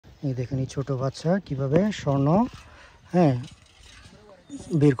এই দেখেন এই ছোট বাচ্চা কিভাবে স্বর্ণ হ্যাঁ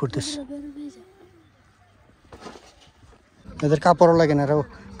বের করতেছে। এদের কাপড়ও লাগে না,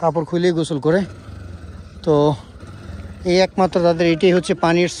 কাপড় খুলেই গোসল করে। তো এই একমাত্র তাদের এটাই হচ্ছে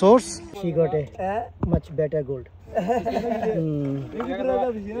পানির source. She got a much better gold.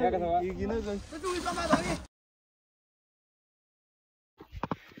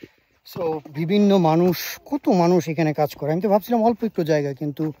 So বিভিন্ন মানুষ, কত মানুষ এখানে কাজ করে। আমি তো ভাবছিলাম অল্প একটু জায়গা,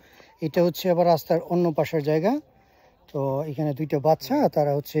 কিন্তু এটা হচ্ছে আবার রাস্তার অন্য পাশের জায়গা। তো এখানে দুইটা বাচ্চা,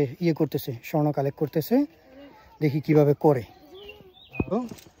 তারা হচ্ছে ইয়ে করতেছে, স্বর্ণ কালেক্ট করতেছে। দেখি কিভাবে করে।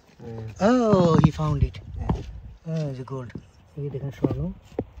 Oh, he found it. It's a gold. এই দেখেন স্বর্ণ,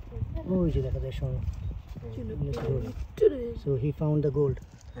 ওই যে দেখা যায় স্বর্ণ। So he found the gold.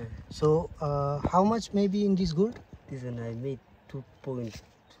 So how much maybe in this gold? This one I made 2 points.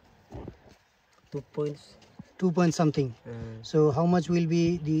 2 point something. So how much will be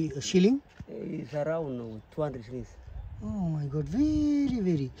the shilling? It's around 200 shillings. Oh my god,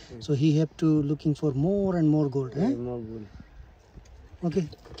 very. So he have to looking for more and more gold, eh? More gold. Okay,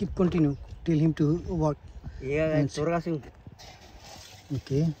 keep continue. Tell him to work.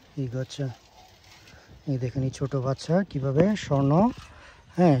 Okay, এই বাচ্চা, এই দেখেন এই ছোট বাচ্চা কিভাবে স্বর্ণ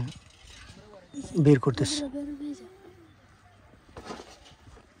হ্যাঁ বের করতেছে।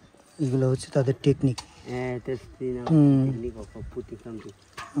 এগুলো হচ্ছে তাদের টেকনিক।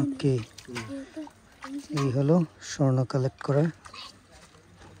 ওকে, এই হলো স্বর্ণ কালেক্ট করা।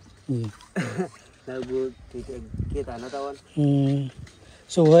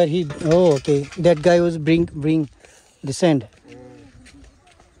 So where he, oh okay, that guy was bring the sand,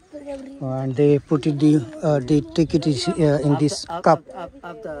 and they put it they take it in this cup.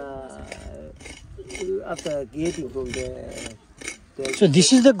 After getting from the So this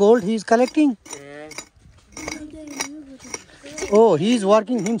is the gold he is collecting. Oh, he is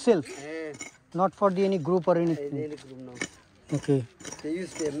working himself, not for any group or anything. Any group, no. Okay. They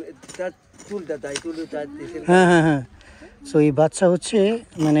use that tool that I told you that. হ্যাঁ। So এই বাচ্চা হচ্ছে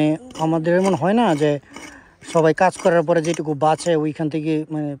মানে আমাদের এমন হয় না যে সবাই কাজ করার পরে যেটুকু বাঁচে ওইখান থেকে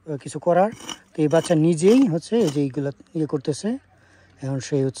মানে কিছু করার, তো এই বাচ্চা নিজেই হচ্ছে যে এইগুলো ইয়ে করতেছে। এখন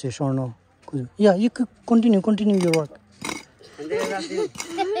সেই হচ্ছে স্বর্ণ। Yeah you continue your work.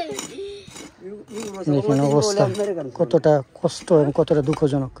 দেখেন অবস্থা কতটা কষ্ট এবং কতটা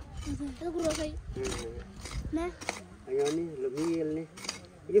দুঃখজনক।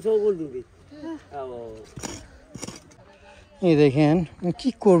 এই দেখেন কি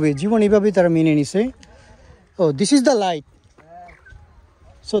করবে, জীবন এইভাবেই তারা মেনে নিছে। ও this is the light,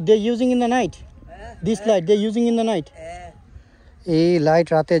 so they using in the night, this light they using in the night. এই লাইট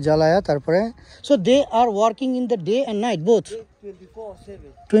রাতে জ্বালায়া তারপরে, so they are working in the day and night both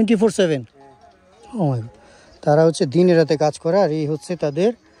 24/7। ও তারা হচ্ছে দিনে রাতে কাজ করে। আর এই হচ্ছে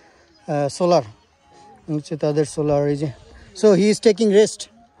তাদের সোলার, হচ্ছে তাদের সোলার। এই যে so he is taking rest.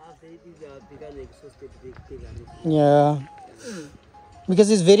 Yeah, because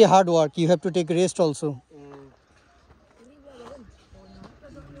it's very hard work, you have to take rest also.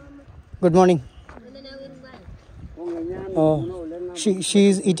 Good morning. Oh, she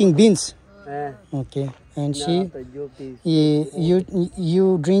is eating beans. Okay, and she you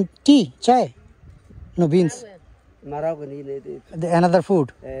drink tea, chai? No, beans. Another food.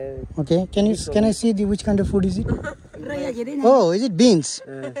 Okay, can I see which kind of food is it? Oh, is it beans?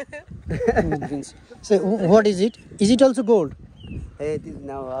 Beans. So what is it? Is it also gold? It is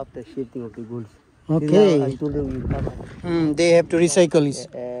now after shifting of the gold. Okay. I told them you cover. They have to recycle it,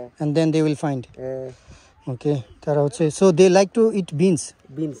 and then they will find. Okay, so they like to eat beans.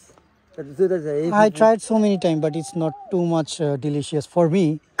 Beans. I tried so many times, but it's not too much delicious for me.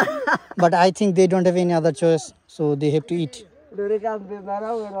 But I think they don't have any other choice, so they have to eat.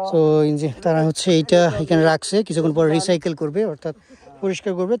 So তারা হচ্ছে এইটা এখানে রাখছে, কিছুক্ষণ পর recycle করবে, অর্থাৎ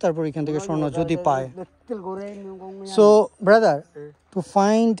পরিষ্কার করবে, তারপর এখান থেকে স্বর্ণ যদি পায়। So brother, to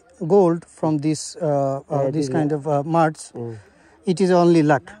find gold from this kind of muds, it is only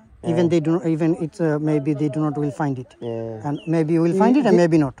luck. Even they do not, even it's maybe they do not will find it, and maybe you will find it and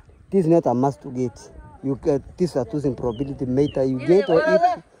maybe not. This is not a must to get. You get this are choosing probability. Either you get or it,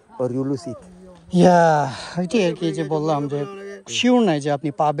 or you lose it. এটাই আর কি, যে বললাম যে sure নাই যে আপনি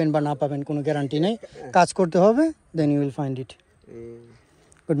পাবেন বা না পাবেন, কোনো গ্যারান্টি নেই। কাজ করতে হবে, দেন you will find it.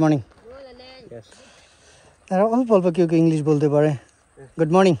 Good morning. তারা অল্প অল্প কেউ কেউ ইংলিশ বলতে পারে।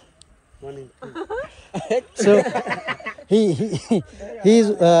 Good morning. So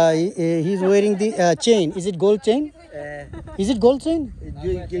he's wearing the chain. Is it gold chain? Is it gold chain?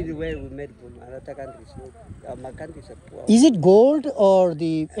 Where we made from another countries. My countries are poor. Is it gold or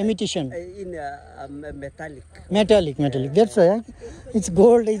the imitation? In metallic. Metallic. That's right. It's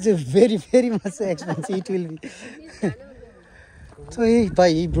gold. It's a very much expensive. It will be. তো এই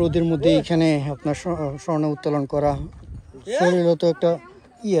ভাই এই রোদের মধ্যে এখানে আপনার স্বর্ণ উত্তোলন করা শরীরে তো একটা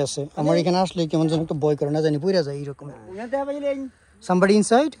আছে আমার এখানে আসলে কেমন যেন একটা ভয় করে না জানি পইরা যায় এরকম somebody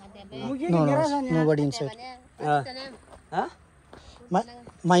inside no nobody inside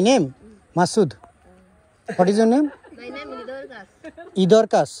my name Masood what is your name My name is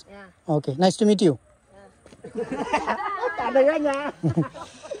Idorkas Yeah. okay nice to meet you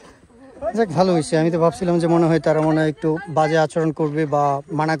যাক ভালো হয়েছে আমি তো ভাবছিলাম যে মনে হয় তারা মনে হয় একটু বাজে আচরণ করবে বা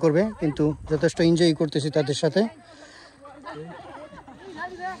মানা করবে কিন্তু যথেষ্ট এনজয় করতেছি তাদের সাথে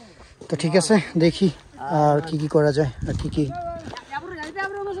তো ঠিক আছে দেখি আর কি করা যায় আর কি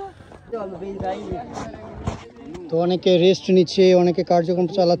তো অনেকে রেস্ট নিচ্ছে অনেকে কার্যক্রম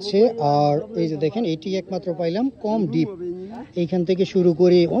চালাচ্ছে আর এই যে দেখেন এটি একমাত্র পাইলাম কম ডিপ এইখান থেকে শুরু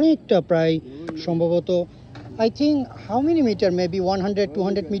করে অনেকটা প্রায় সম্ভবত I think how many meter maybe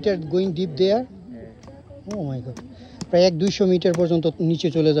 100-200 meter going deep there oh my god প্রায় 100-200 মিটার পর্যন্ত নিচে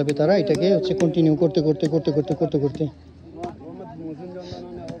চলে যাবে তারা এটাকে হচ্ছে কন্টিনিউ করতে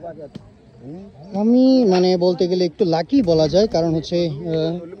আমি মানে বলতে গেলে একটু লাকি বলা যায় কারণ হচ্ছে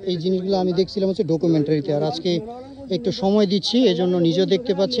এই জিনিসগুলো আমি দেখছিলাম হচ্ছে ডকুমেন্টারিতে আর আজকে একটু সময় দিচ্ছি এজন্য নিজেও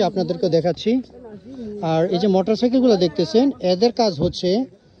দেখতে পাচ্ছি আপনাদেরকেও দেখাচ্ছি আর এই যে মোটরসাইকেলগুলো দেখতেছেন এদের কাজ হচ্ছে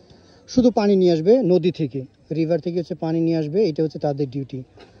শুধু পানি নিয়ে আসবে নদী থেকে রিভার থেকে হচ্ছে পানি নিয়ে আসবে এটা হচ্ছে তাদের ডিউটি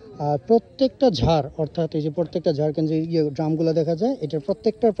আর প্রত্যেকটা ঝাড় অর্থাৎ এই যে প্রত্যেকটা ঝাড়খান যে ড্রামগুলো দেখা যায় এটার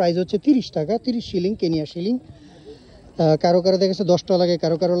প্রত্যেকটার প্রাইস হচ্ছে 30 টাকা 30 শিলিং কেনিয়া শিলিং কারো দেখা যাচ্ছে 10 টাকা লাগে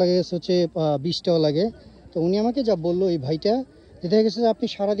কারো লাগে হচ্ছে 20 টাকা লাগে তো উনি আমাকে যা বললো এই ভাইটা যে দেখা গেছে যে আপনি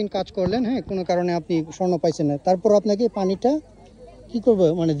সারাদিন কাজ করলেন হ্যাঁ কোনো কারণে আপনি স্বর্ণ পাইছেন না তারপর আপনাকে পানিটা কি করবে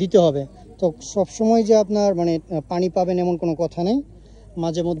মানে দিতে হবে তো সবসময় যে আপনার মানে পানি পাবেন এমন কোনো কথা নেই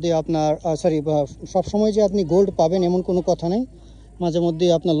মাঝে মধ্যে আপনার সবসময় যে আপনি গোল্ড পাবেন এমন কোনো কথা নেই মাঝে মধ্যে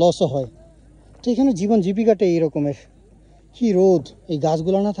আপনার লসও হয় তো এখানে জীবন জীবিকাটা এইরকমের কি রোদ এই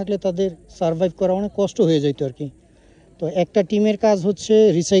গাছগুলো না থাকলে তাদের সারভাইভ করা অনেক কষ্ট হয়ে যেত আর কি তো একটা টিমের কাজ হচ্ছে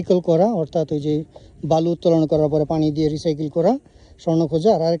রিসাইকেল করা অর্থাৎ ওই যে বালু উত্তোলন করার পরে পানি দিয়ে রিসাইকেল করা স্বর্ণ খোঁজা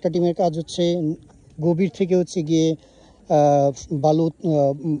আর আরেকটা টিমের কাজ হচ্ছে গভীর থেকে হচ্ছে গিয়ে বালু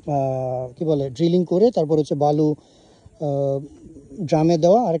কি বলে ড্রিলিং করে তারপর হচ্ছে বালু ড্রামে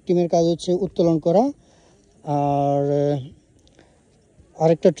দেওয়া আরেক টিমের কাজ হচ্ছে উত্তোলন করা আর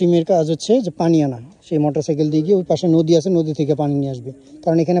আরেকটা টিমের কাজ হচ্ছে যে পানি আনা সেই মোটরসাইকেল দিয়ে গিয়ে ওই পাশে নদী আছে নদী থেকে পানি নিয়ে আসবে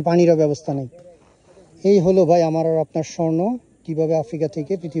কারণ এখানে পানিরও ব্যবস্থা নেই এই হলো ভাই আমার আর আপনার স্বর্ণ কীভাবে আফ্রিকা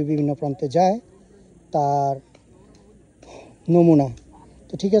থেকে পৃথিবীর বিভিন্ন প্রান্তে যায় তার নমুনা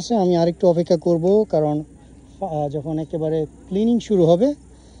তো ঠিক আছে আমি আরেকটু অপেক্ষা করব কারণ যখন একেবারে ক্লিনিং শুরু হবে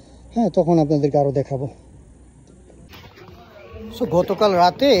হ্যাঁ তখন আপনাদেরকে আরও দেখাবো সো গতকাল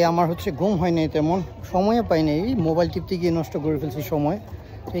রাতে আমার হচ্ছে ঘুম হয়নি তেমন সময়ও পাইনি মোবাইল টিপতে গিয়ে নষ্ট করে ফেলছি সময়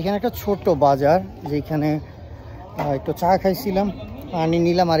তো এখানে একটা ছোট্ট বাজার যেখানে একটু চা খাইছিলাম পানি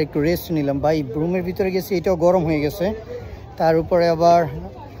নিলাম আর একটু রেস্ট নিলাম ভাই রুমের ভিতরে গেছি এটাও গরম হয়ে গেছে তার উপরে আবার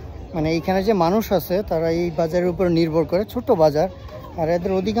মানে এইখানে যে মানুষ আছে তারা এই বাজারের উপর নির্ভর করে ছোট বাজার আর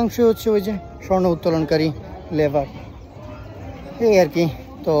এদের অধিকাংশ হচ্ছে ওই যে স্বর্ণ উত্তোলনকারী লেবার এই আর কি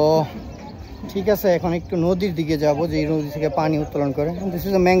তো ঠিক আছে এখন একটু নদীর দিকে যাব যে নদী থেকে পানি উত্তোলন করে দিস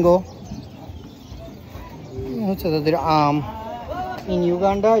ইজ আ ম্যাঙ্গো হচ্ছে তাদের আম in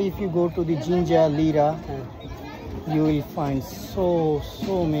Uganda if you go to the জিঞ্জা Lira you will find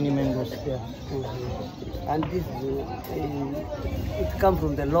so many mangoes there And this it come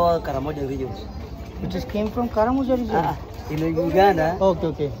from the lower Karamoja region. It just came from Karamoja region? In Uganda,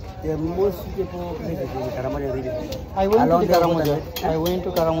 okay. the most people places in the Karamoja region. I went to Karamoja. I went to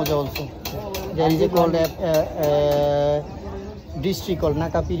Karamoja also. There is called a district called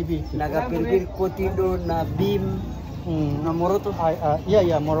Nakapiripir. Nakapiripir, Kotindo, Nabim, Moroto.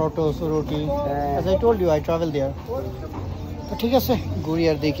 Yeah, Moroto, Suroti. As I told you, I traveled there. তো ঠিক আছে ঘুরি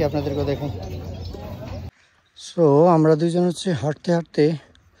আর দেখি আপনাদেরকে দেখাই so আমরা দুইজন হচ্ছে হাঁটতে হাঁটতে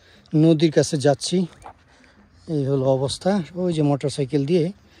নদীর কাছে যাচ্ছি এই হলো অবস্থা ওই যে মোটরসাইকেল দিয়ে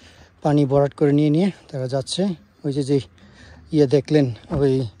পানি ভরাট করে নিয়ে তারা যাচ্ছে ওই যে দেখলেন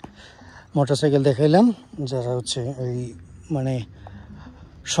ওই মোটরসাইকেল দেখাইলাম যারা হচ্ছে ওই মানে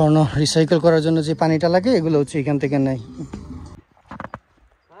স্বর্ণ রিসাইকেল করার জন্য যে পানিটা লাগে এগুলো হচ্ছে এখান থেকে নেয়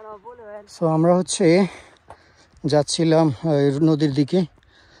সো আমরা হচ্ছে যাচ্ছিলাম নদীর দিকে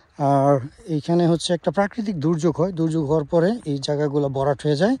আর এইখানে হচ্ছে একটা প্রাকৃতিক দুর্যোগ হয় দুর্যোগ হওয়ার পরে এই জায়গাগুলো ভরাট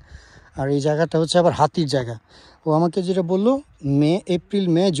হয়ে যায় আর এই জায়গাটা হচ্ছে আবার হাতির জায়গা ও আমাকে যেটা বললো এপ্রিল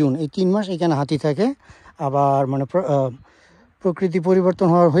মে জুন এই 3 মাস এখানে হাতি থাকে আবার মানে প্রকৃতি পরিবর্তন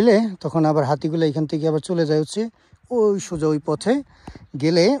হওয়ার হইলে তখন আবার হাতিগুলো এখান থেকে আবার চলে যায় হচ্ছে ওই সোজা ওই পথে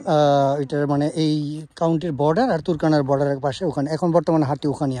গেলে এটার মানে এই কাউন্টির বর্ডার আর তুর্কানার বর্ডারের পাশে ওখানে এখন বর্তমানে হাতি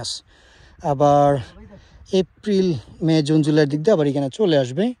ওখানে আসে আবার এপ্রিল মে জুন জুলাইয়ের দিক দিয়ে আবার এখানে চলে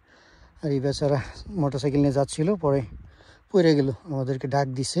আসবে আর এই বেচারা মোটরসাইকেল নিয়ে যাচ্ছিল পরে পড়ে গেল আমাদেরকে ডাক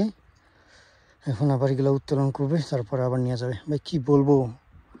দিছে এখন আবার এগুলো উত্তোলন করবে তারপরে আবার নিয়ে যাবে ভাই কি বলবো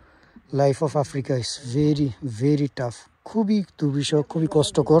life of Africa is very very tough খুবই দুর্বিষহ খুবই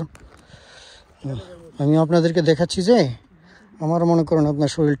কষ্টকর আমি আপনাদেরকে দেখাচ্ছি যে আমার মনে করেন আপনার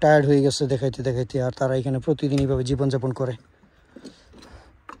শরীর টায়ার্ড হয়ে গেছে দেখাইতে দেখাইতে আর তারা এখানে প্রতিদিন এইভাবে জীবনযাপন করে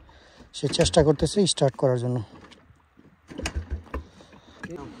সে চেষ্টা করতেছে স্টার্ট করার জন্য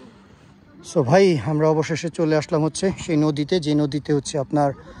সো ভাই আমরা অবশেষে চলে আসলাম হচ্ছে সেই নদীতে যে নদীতে হচ্ছে আপনার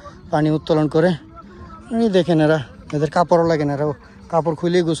পানি উত্তোলন করে দেখেন এদের কাপড়ও লাগে না এরা কাপড়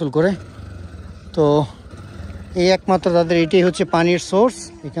খুলেই গোসল করে তো এই একমাত্র তাদের এটাই হচ্ছে পানির সোর্স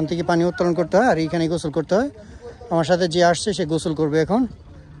এখান থেকে পানি উত্তোলন করতে হয় আর এইখানে গোসল করতে হয় আমার সাথে যে আসছে সে গোসল করবে এখন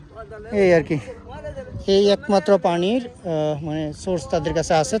এই আর কি এই একমাত্র পানির মানে সোর্স তাদের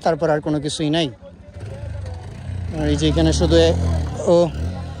কাছে আছে তারপর আর কোনো কিছুই নাই আর এই যে এখানে শুধু ও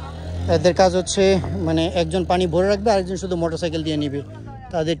এদের কাজ হচ্ছে মানে একজন পানি ভরে রাখবে আরেকজন শুধু মোটরসাইকেল দিয়ে নিবে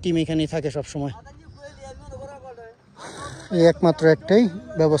তাদের টিম এখানেই থাকে সব সময় এই একমাত্র একটাই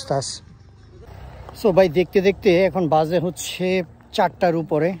ব্যবস্থা আছে সো ভাই দেখতে দেখতে এখন বাজে হচ্ছে 4টার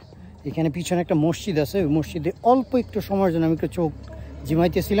উপরে এখানে পিছনে একটা মসজিদ আছে ওই মসজিদে অল্প একটু সময়ের জন্য আমি একটু চোখ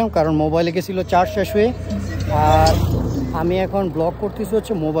জিমাইতেছিলাম কারণ মোবাইলে গেছিল চার্জ শেষ হয়ে আর আমি এখন ব্লগ করতেছি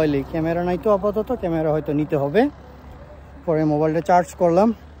হচ্ছে মোবাইলে ক্যামেরা নাই তো আপাতত ক্যামেরা হয়তো নিতে হবে পরে মোবাইলটা চার্জ করলাম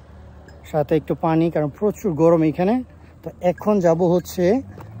সাথে একটু পানি কারণ প্রচুর গরম এখানে তো এখন যাব হচ্ছে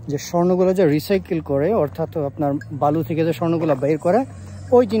যে স্বর্ণগুলো যে রিসাইকেল করে অর্থাৎ আপনার বালু থেকে যে স্বর্ণগুলো বের করে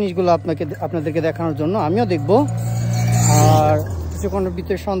ওই জিনিসগুলো আপনাদেরকে দেখানোর জন্য আমিও দেখব আর কিছুক্ষণের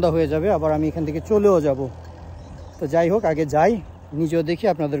ভিতরে সন্ধ্যা হয়ে যাবে আবার আমি এখান থেকে চলেও যাব তো যাই হোক আগে যাই নিজেও দেখি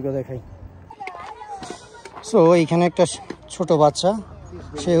আপনাদেরকে দেখাই সো এইখানে একটা ছোট বাচ্চা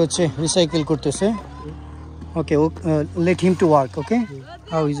সে হচ্ছে রিসাইকেল করতেছে okay let him to work okay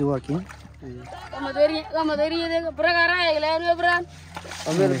how is working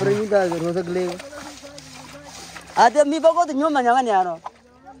Ada mi bago tu nyoma nyangan ya no.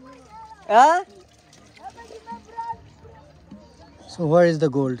 Ah? So where is the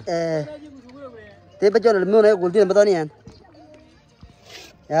gold? Te bajol mi na gold din batao ni yan.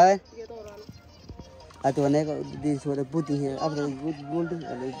 Ya. Atu ane ko this what putting here after gold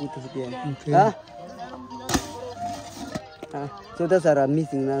putting here. Ah? So those are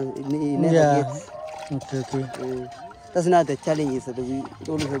missing now. Yeah. Okay. That's not the challenge is that we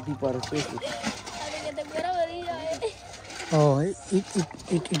all the people are facing. Oh,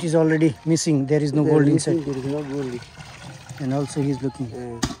 it is already missing. There is no gold inside. There is no gold. And also he is looking.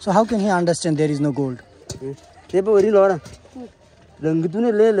 So how can he understand there is no gold? They very low. Lang tu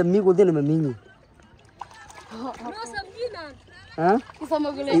ne le mi gold ne mi ni. Huh?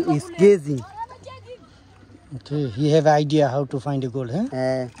 Is gazing. Okay, he have idea how to find a gold, huh?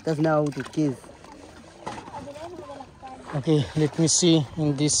 That's now how to gaze. Okay, let me see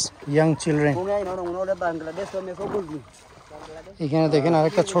in these young children. এখানে দেখেন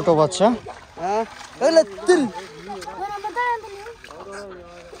আরেকটা ছোট বাচ্চা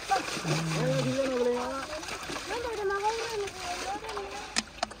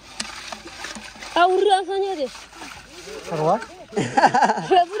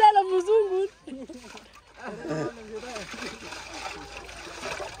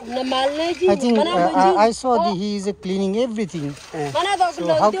I think I saw he is cleaning everything.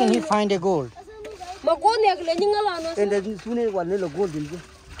 So how can he find a gold? And then soon one little gold in there.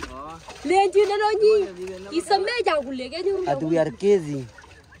 And we are gazing.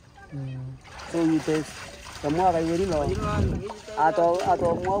 So you take some more I very low. Ato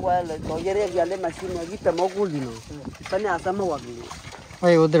more well, so you're a machine, I get the more gold, you know. Some more.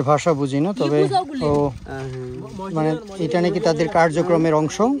 ভাই ওদের ভাষা বুঝি না তবে ও মানে এটা নাকি তাদের কার্যক্রমের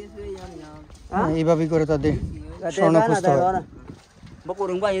অংশ এইভাবে করে তাদের স্বর্ণ খুঁজতে হয়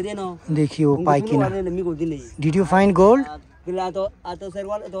দেখি ও পাই কিনা ডিড ইউ ফাইন্ড গোল্ড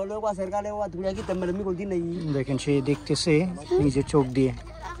দেখেন সে দেখতেছে নিজের চোখ দিয়ে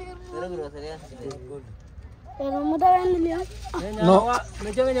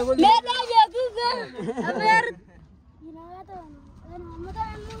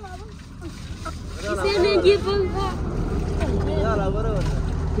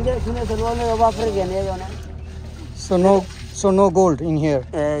So no gold in here.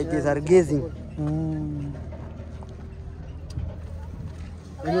 These are gazing.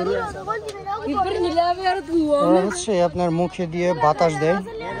 ওরা হচ্ছে আপনার মুখে দিয়ে বাতাস দেয়,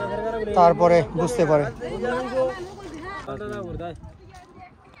 তারপরে বুঝতে পারে।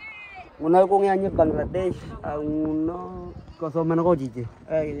 Una con año Bangladesh, a uno cosa menos cojite.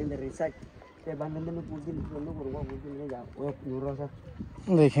 En el research. Te van dando por din no por wa por din ya. O rosa.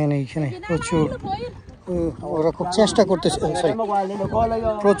 দেখেন এইখানে প্রচুর, ওরা খুব চেষ্টা করতেছে, সরি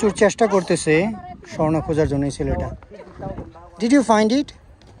প্রচুর চেষ্টা করতেছে স্বর্ণ খোঁজার জন্য এই ছেলেটা। Did you find it?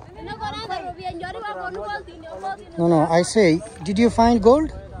 No, no, I say, did you find gold?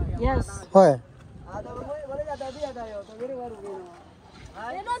 Yes. Where?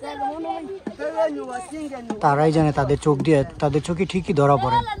 তারাই জানে, তাদের চোখ দিয়ে, তাদের চোখে ঠিকই ধরা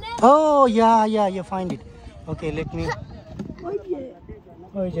পড়ে। Oh yeah, yeah, you find it. Okay, let me.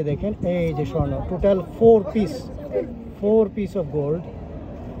 ওই যে দেখেন, এই যে স্বর্ণ, টোটাল 4 piece of gold,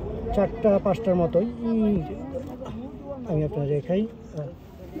 4টা 5টার মতোই। আমি আপনার দেখাই,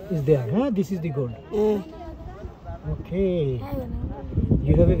 is there, huh? This is the gold. Okay,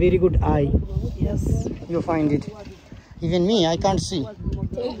 you have a very good eye. Yes. You find it. Even me, I can't see.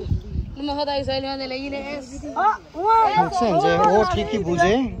 বুঝছেন যে ও ঠিকই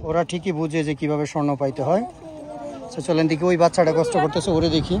বুঝে, ওরা ঠিকই বুঝে যে কিভাবে স্বর্ণ পাইতে হয়। তো চলেন দেখি, ওই বাচ্চাটা কষ্ট করতেছে, ওরে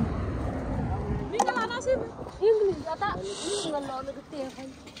দেখি।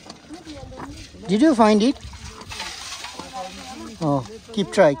 Did you find it? Oh, keep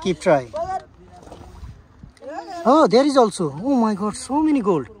try. Oh, there is also. Oh my God, so many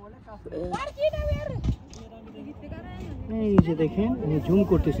gold. এই যে দেখেন, আমি জুম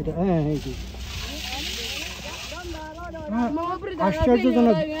করতেছি, হ্যাঁ এই যে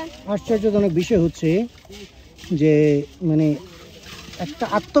আশ্চর্যজনক বিষয় হচ্ছে যে মানে একটা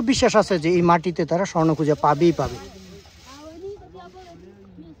আত্মবিশ্বাস আছে যে এই মাটিতে তারা স্বর্ণ খুঁজে পাবেই পাবে।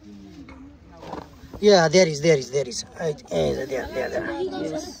 Yeah, there is.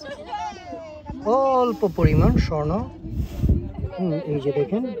 অল্প পরিমাণ স্বর্ণ, এই যে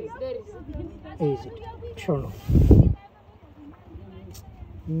দেখেন, এই যে স্বর্ণ,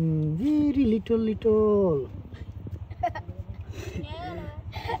 very little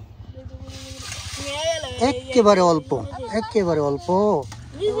একেবারে অল্প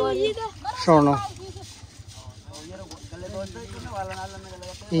স্বর্ণ।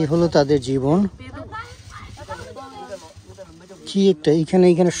 এই হলো তাদের জীবন। কি একটা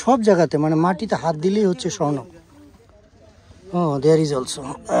এখানে সব জায়গাতে, মানে মাটিতে হাত দিলেই হচ্ছে স্বর্ণ। Oh, there is also,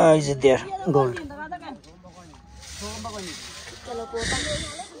 is it there, gold.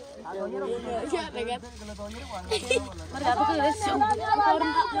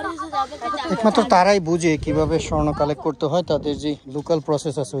 একমাত্র তারাই বুঝে কিভাবে স্বর্ণ কালেক্ট করতে হয়, তাদের যে লোকাল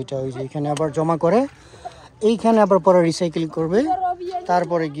প্রসেস আছে ওইটা, ওই যে এখানে আবার জমা করে, এইখানে আবার পরে রিসাইকেল করবে,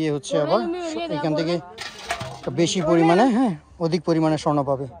 তারপরে গিয়ে হচ্ছে আবার এখান থেকে বেশি পরিমাণে, হ্যাঁ অধিক পরিমাণে স্বর্ণ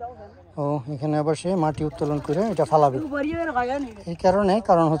পাবে। ও এখানে আবার সে মাটি উত্তোলন করে এটা ফালাবে। এই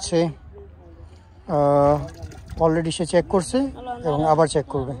কারণ হচ্ছে অলরেডি সে চেক করছে এবং আবার চেক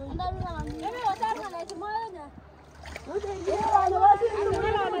করবে।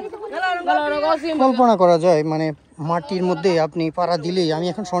 কল্পনা করা যায়, মানে মাটির মধ্যে আপনি পাড়া দিলেই, আমি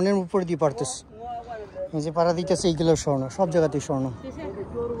এখন স্বর্ণের উপরে দিয়ে পারতেছি, এই যে পাড়া দিতেছে, এইগুলো স্বর্ণ, সব জায়গাতেই স্বর্ণ।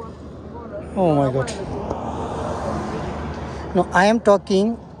 Oh my God. No, I am talking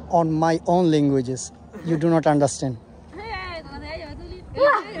on my own languages. You do not understand.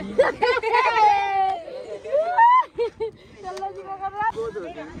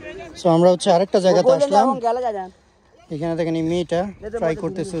 So আমরা হচ্ছে আরেকটা জায়গাতে আসলাম। এখানে দেখেন এই মেয়েটা ট্রাই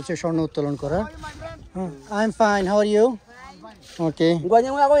করতেছে হচ্ছে স্বর্ণ উত্তোলন করা। I am fine. How are you? Okay.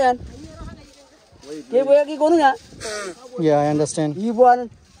 Yeah, I understand.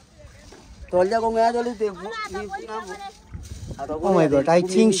 Oh my God, I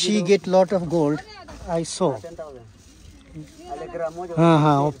think she get lot of gold. I saw.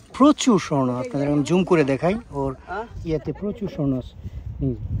 হ্যাঁ প্রচুর স্বর্ণ, আপনাদের আমি জুম করে দেখাই, ওর ইয়াতে প্রচুর স্বর্ণ আছে।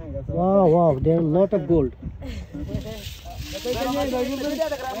 Wow, there are lot of gold.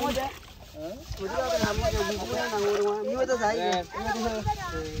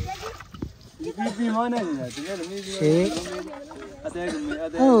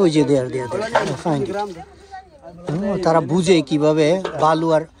 Oh, যে there, fine. তারা বুঝে কিভাবে বালু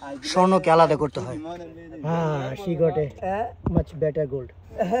আর স্বর্ণকে আলাদা করতে হয়। She got a much better gold.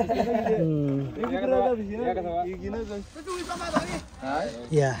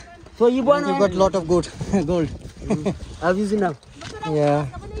 Yeah. So you got lot of gold. Have you seen now? Yeah.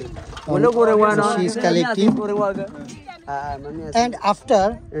 She is collecting. And after,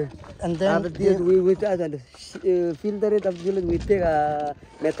 and then we filter it up with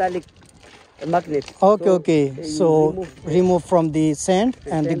metallic magnet. Okay, okay. So remove from the sand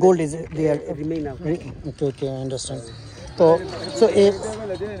and the gold is there. Remain now. Okay, I understand. So if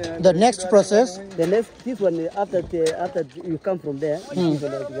the next process. The next, this one after you come from there.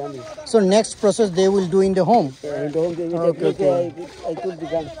 So next process they will do in the home. Yeah, in the home. I told the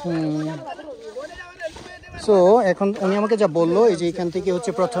gun. So এখন উনি আমাকে যা বললো এই যে এখান থেকে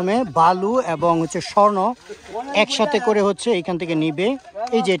হচ্ছে প্রথমে বালু এবং হচ্ছে স্বর্ণ একসাথে করে হচ্ছে এখান থেকে নিবে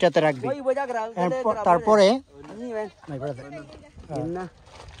এই যে এটাতে রাখবে তারপরে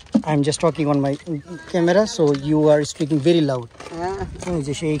I am just talking on my camera so you are speaking very loud এই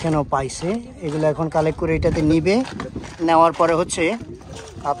যে সে এইখানেও পাইছে এগুলো এখন কালেক্ট করে এটাতে নিবে নেওয়ার পরে হচ্ছে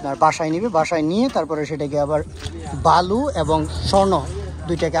আপনার বাসায় নিবে বাসায় নিয়ে তারপরে সেটাকে আবার বালু এবং স্বর্ণ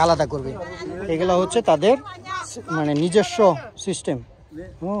দুইটাকে আলাদা করবে এগুলা হচ্ছে তাদের মানে নিজস্ব সিস্টেম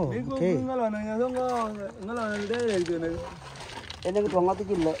ওকে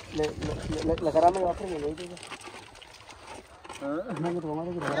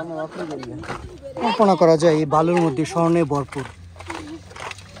কল্পনা করা যায় এই বালুর মধ্যে স্বর্ণে ভরপুর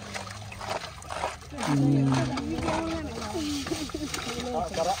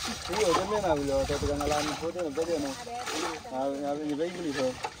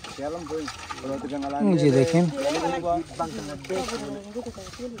জি দেখেন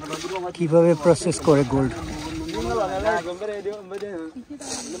কিভাবে প্রসেস করে gold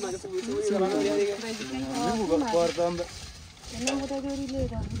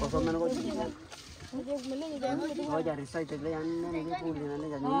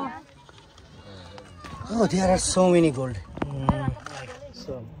Oh, there are so many gold.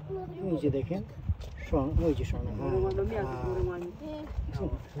 So, এই যে দেখেন ওই যে স্বর্ণ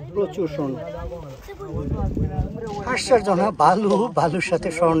প্রচুর স্বর্ণ আশ্চর্য না বালুর সাথে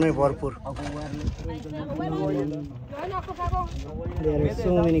স্বর্ণের ভরপুর There are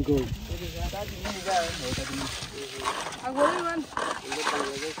so many gold.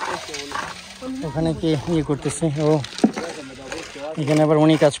 ওখানে কি ইয়ে করতেছে ও এখানে আবার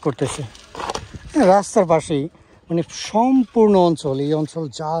উনি কাজ করতেছে রাস্তার পাশেই মানে সম্পূর্ণ অঞ্চল এই অঞ্চল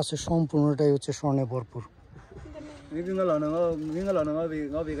যা আছে সম্পূর্ণটাই হচ্ছে স্বর্ণে ভরপুর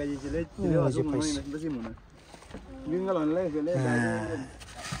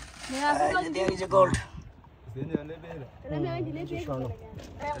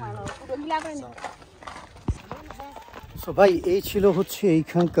ভাই এই ছিল হচ্ছে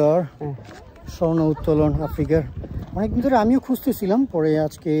এইখানকার স্বর্ণ উত্তোলন আফ্রিকার অনেকদিন ধরে আমিও খুঁজতেছিলাম পরে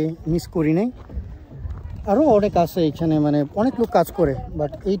আজকে মিস করি নাই আরও অনেক আছে এখানে মানে অনেক লোক কাজ করে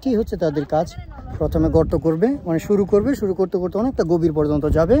বাট এইটাই হচ্ছে তাদের কাজ প্রথমে গর্ত করবে মানে শুরু করতে করতে অনেকটা গভীর পর্যন্ত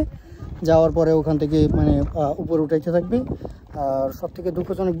যাবে যাওয়ার পরে ওখান থেকে মানে উপরে উঠাইতে থাকবে আর সব থেকে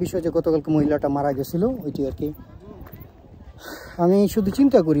দুঃখজনক বিষয় যে গতকালকে মহিলাটা মারা গেছিলো ওইটি আর কি আমি শুধু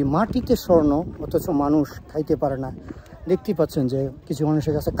চিন্তা করি মাটিতে স্বর্ণ অথচ মানুষ খাইতে পারে না দেখতেই পাচ্ছেন যে কিছু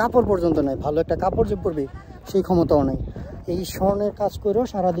মানুষের কাছে কাপড় পর্যন্ত নেই ভালো একটা কাপড় যে পরবে সেই ক্ষমতাও নেই এই স্বর্ণের কাজ করেও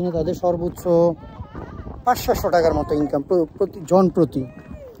সারাদিনে তাদের সর্বোচ্চ 500-600 টাকার মতো ইনকাম প্রতি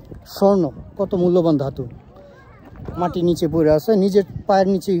স্বর্ণ কত মূল্যবান ধাতু মাটির নিচে পড়ে আছে নিজের পায়ের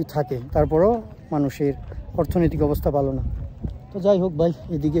নিচেই থাকে তারপরেও মানুষের অর্থনৈতিক অবস্থা ভালো না তো যাই হোক ভাই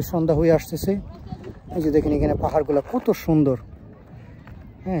এদিকে সন্ধ্যা হয়ে আসতেছে এই যে দেখেন এখানে পাহাড়গুলো কত সুন্দর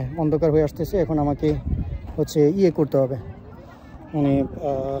হ্যাঁ অন্ধকার হয়ে আসতেছে এখন আমাকে হচ্ছে ইয়ে করতে হবে মানে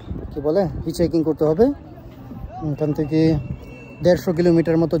কি বলে হিচহাইকিং করতে হবে এখান থেকে 150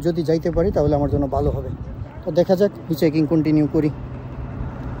 কিলোমিটার মতো যদি যাইতে পারি তাহলে আমার জন্য ভালো হবে তো দেখা যাক হিচহাইকিং কন্টিনিউ করি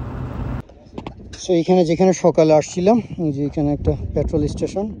সো এখানে যেখানে সকালে আসছিলাম এই যে এখানে একটা পেট্রোল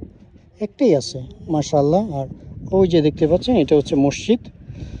স্টেশন একটাই আছে মাশাআল্লাহ আর ওই যে দেখতে পাচ্ছেন এটা হচ্ছে মসজিদ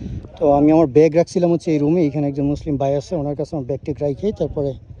তো আমি আমার ব্যাগ রাখছিলাম হচ্ছে এই রুমে এখানে একজন মুসলিম ভাই আছে ওনার কাছে আমার ব্যাগটি রাখি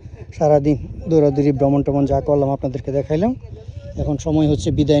তারপরে সারাদিন দৌড়াদৌড়ি ভ্রমণ টমন যা করলাম আপনাদেরকে দেখাইলাম এখন সময় হচ্ছে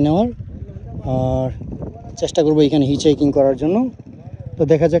বিদায় নেওয়ার আর চেষ্টা করবো এখানে হিচহাইকিং করার জন্য তো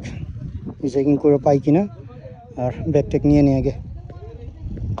দেখা যাক হিচহাইকিং করে পাই কিনা আর ব্যাগট্যাগ নিয়ে আগে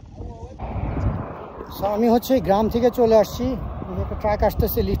সো আমি হচ্ছে গ্রাম থেকে চলে আসছি একটা ট্রাক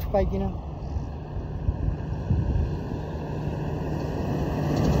আসতেছে লিফট পাই কিনা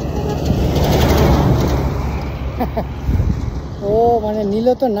ও মানে নিল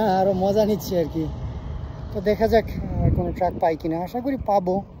তো না আরো মজা নিচ্ছে আর কি তো দেখা যাক কোনো ট্রাক পাই কিনা আশা করি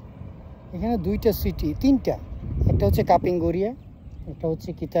পাবো এখানে দুইটা সিটি তিনটা একটা হচ্ছে কাপিঙ্গরিয়া একটা হচ্ছে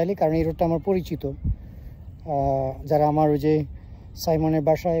কিতালি কারণ এই রোডটা আমার পরিচিত যারা আমার ওই যে সাইমনের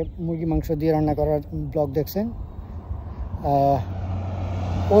বাসায় মুরগি মাংস দিয়ে রান্না করার ব্লগ দেখছেন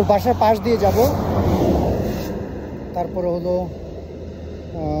ওর বাসার পাশ দিয়ে যাব তারপরে হলো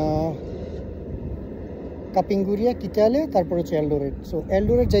কাপিঙ্গুরিয়া, কিটালে, তারপর হচ্ছে এলডোরেট। সো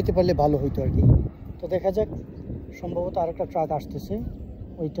এলডোরেট যাইতে পারলে ভালো হইতো আর কি। তো দেখা যাক, সম্ভবত আরেকটা ট্রাক আসতেছে,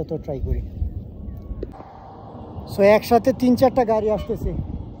 ওইটা তো ট্রাই করি। সো একসাথে 3-4টা গাড়ি আসতেছে,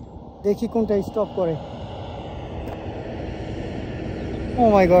 দেখি কোনটা স্টপ করে। ও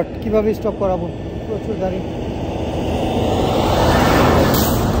মাই গড, কীভাবে স্টপ করাবো, প্রচুর গাড়ি।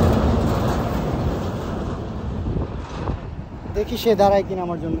 দেখি সে দাঁড়ায় কিনা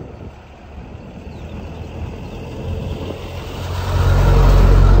আমার জন্য।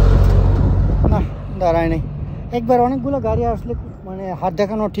 না, দাঁড়ায় নাই। একবার অনেকগুলো গাড়ি আসলে মানে হাত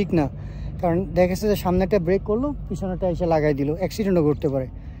দেখানো ঠিক না, কারণ দেখেছে যে সামনেটা ব্রেক করলো, পিছনেটা এসে লাগাই দিল, অ্যাক্সিডেন্টও করতে পারে।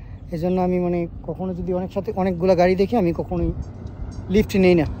 এই জন্য আমি মানে কখনো যদি অনেকগুলো গাড়ি দেখি, আমি কখনোই লিফট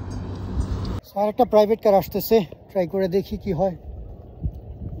নেই না। আর একটা প্রাইভেট কার আসতেছে, ট্রাই করে দেখি কি হয়,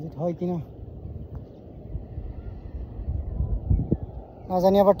 হয় কিনা। না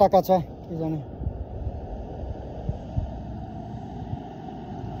জানি আবার টাকা চায়, কি জানে।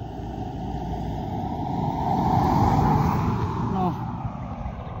 No,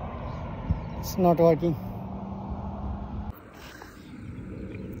 it's not working.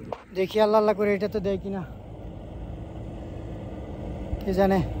 দেখি আল্লাহ আল্লাহ করে এটা তো দেয় কিনা, কে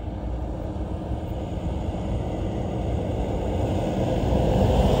জানে।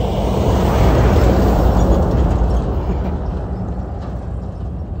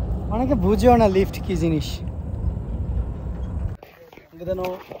 অনেকে বুঝেও না লিফট কি জিনিস।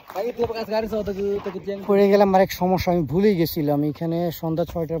 পড়ে গেলাম আরেক সমস্যা, আমি ভুলেই গেছিলাম এখানে সন্ধ্যা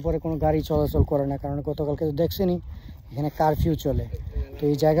 6টার পরে কোনো গাড়ি চলাচল করে না, কারণ গতকালকে তো দেখছেনই এখানে কারফিউ চলে। তো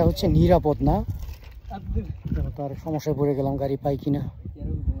এই জায়গা হচ্ছে নিরাপদ না, তো আরেক সমস্যায় পড়ে গেলাম, গাড়ি পাই কিনা।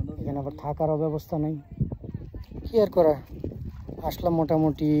 এখানে আবার থাকারও ব্যবস্থা নেই, কি আর করা। আসলাম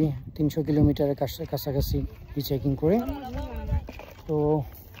মোটামুটি 300 কিলোমিটারের কাছাকাছি চেকিং করে। তো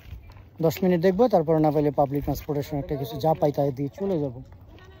 10 মিনিট দেখবো, তারপরে না পাইলে পাবলিক ট্রান্সপোর্টেশন একটা কিছু যা পাই তাই দিয়ে চলে যাব,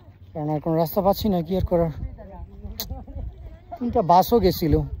 কারণ আর কোনো রাস্তা পাচ্ছি না, কি আর করার। 3টা বাসও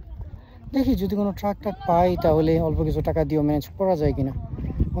গেছিলো, দেখি যদি কোনো ট্রাক পাই তাহলে অল্প কিছু টাকা দিয়েও ম্যানেজ করা যায় কিনা।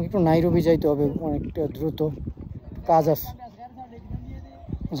 আমাকে একটু নাইরোবি যাইতে হবে, অনেকটা দ্রুত কাজ আছে,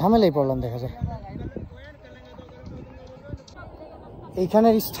 ঝামেলাই পড়লাম দেখা যায়।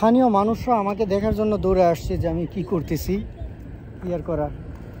 এইখানের স্থানীয় মানুষরা আমাকে দেখার জন্য দৌড়ে আসছে যে আমি কি করতেছি, কি আর করা।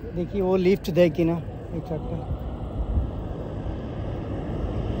 দেখি ও লিফট দেয় কিনা এই ট্রাকটা।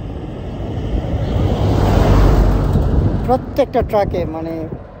 প্রত্যেকটা ট্রাকে মানে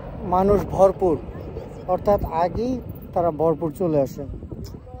মানুষ ভরপুর, অর্থাৎ আগেই তারা ভরপুর চলে আসে।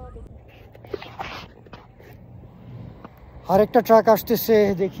 আরেকটা ট্রাক আসতেছে,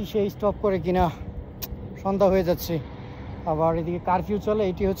 দেখি সে স্টপ করে কিনা। সন্ধ্যা হয়ে যাচ্ছে, আবার এদিকে কারফিউ চলে,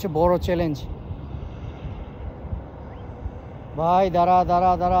 এটি হচ্ছে বড় চ্যালেঞ্জ। ভাই দাঁড়া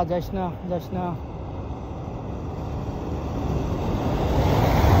দাঁড়া দাঁড়া, যাস না যাস না।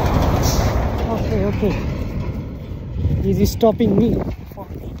 ওকে ওকে, is stopping me.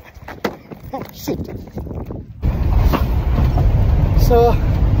 So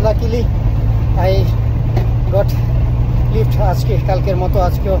luckily I got lift. আজকে কালকের মতো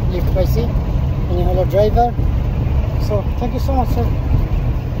আজকেও লিফট পাইছি, উনি হলো driver. So thank you so much sir.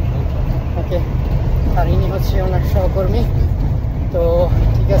 ওকে, আর ইনি হচ্ছে ওনার সহকর্মী। তো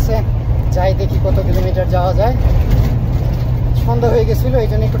ঠিক আছে, যাই দেখি কত কিলোমিটার যাওয়া যায়। সন্ধ্যা হয়ে গেছিলো, এই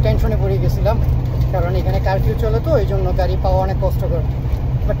জন্য একটু টেনশনে পড়ে গেছিলাম, কারণ এখানে কারফিউ চলে, তো এই জন্য গাড়ি পাওয়া অনেক কষ্টকর।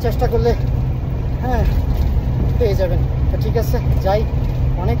 বাট চেষ্টা করলে হ্যাঁ পেয়ে যাবেন। তো ঠিক আছে, যাই,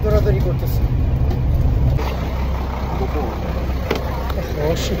 অনেক দৌড়াদৌড়ি করতেছি।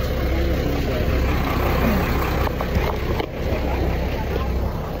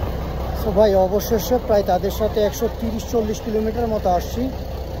 সো ভাই অবশেষে প্রায় তাদের সাথে 130-40 কিলোমিটার মতো আসছি।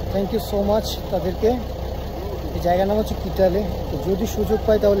 থ্যাংক ইউ সো মাচ তাদেরকে। এই জায়গার নাম হচ্ছে কিটালে। তো যদি সুযোগ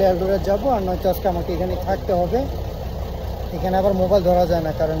পাই তাহলে এলডোরেট যাবো, আর নয়তো আজকে আমাকে এখানে থাকতে হবে। এখানে আবার মোবাইল ধরা যায়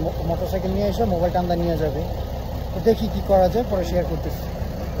না, কারণ মোটরসাইকেল নিয়ে এসে মোবাইল টান্দা নিয়ে যাবে। তো দেখি কি করা যায়, পরে শেয়ার করতেছি।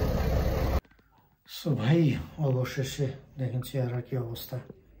 সো ভাই অবশেষে দেখেন চেহারার কি অবস্থা।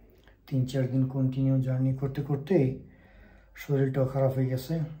 3-4 দিন কন্টিনিউ জার্নি করতে করতে শরীরটাও খারাপ হয়ে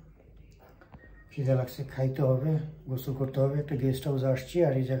গেছে, খিদে লাগছে, খাইতে হবে, গোসল করতে হবে। একটা গেস্ট হাউস আসছি,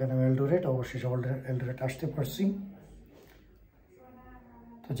 আর এই জায়গার নাম এলডোরেট। অবশেষে এলডোরেট আসতে পারছি।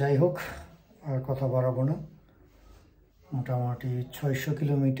 তো যাই হোক, আর কথা বাড়াবো না। মোটামুটি 600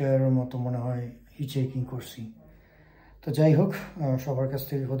 কিলোমিটার মতো মনে হয় চেকিং করছি। তো যাই হোক, সবার কাছ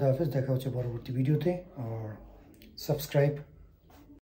থেকে খোদা হাফেজ, দেখা হচ্ছে পরবর্তী ভিডিওতে। আর সাবস্ক্রাইব